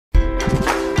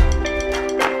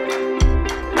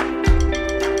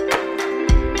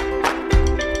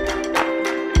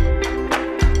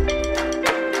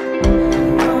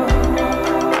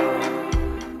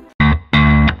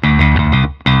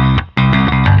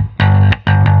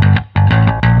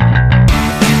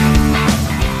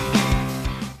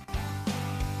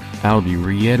Audi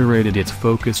reiterated its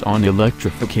focus on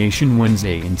electrification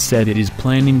Wednesday and said it is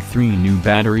planning 3 new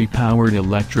battery-powered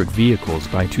electric vehicles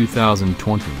by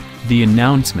 2020. The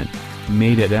announcement,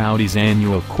 made at Audi's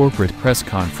annual corporate press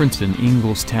conference in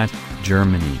Ingolstadt,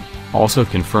 Germany, also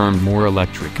confirmed more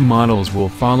electric models will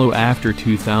follow after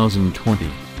 2020.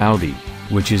 Audi,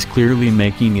 which is clearly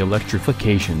making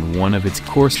electrification one of its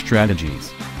core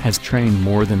strategies, has trained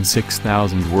more than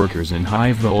 6,000 workers in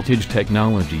high-voltage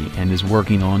technology and is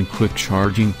working on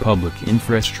quick-charging public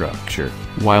infrastructure.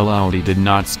 While Audi did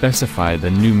not specify the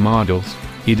new models,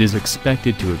 it is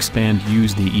expected to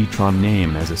use the e-tron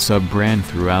name as a sub-brand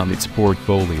throughout its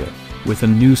portfolio, with a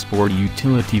new sport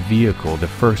utility vehicle the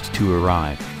first to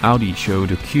arrive. Audi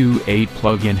showed a Q8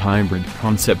 plug-in hybrid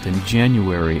concept in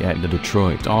January at the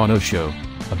Detroit Auto Show,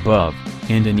 above,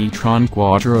 and an e-tron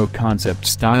Quattro concept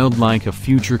styled like a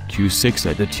future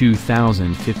Q6 at the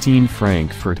 2015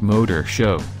 Frankfurt Motor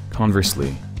Show.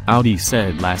 Conversely, Audi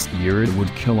said last year it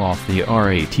would kill off the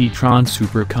R8 e-tron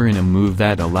supercar in a move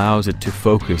that allows it to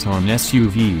focus on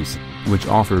SUVs, which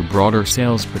offer broader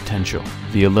sales potential.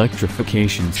 The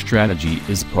electrification strategy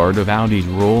is part of Audi's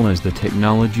role as the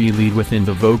technology lead within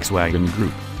the Volkswagen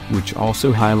Group, which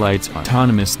also highlights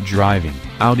autonomous driving.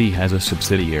 Audi has a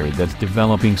subsidiary that's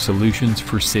developing solutions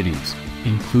for cities,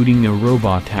 including a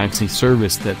robot taxi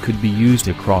service that could be used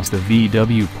across the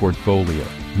VW portfolio.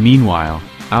 Meanwhile,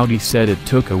 Audi said it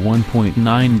took a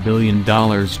 $1.9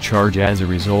 billion charge as a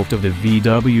result of the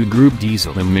VW Group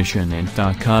diesel emission and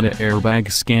Takata airbag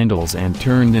scandals and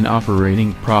turned an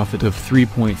operating profit of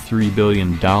 $3.3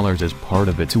 billion as part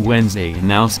of its Wednesday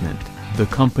announcement. The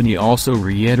company also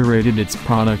reiterated its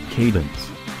product cadence,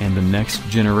 and the next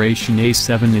generation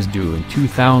A7 is due in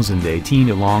 2018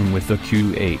 along with the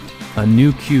Q8. A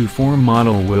new Q4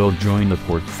 model will join the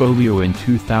portfolio in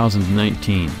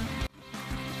 2019.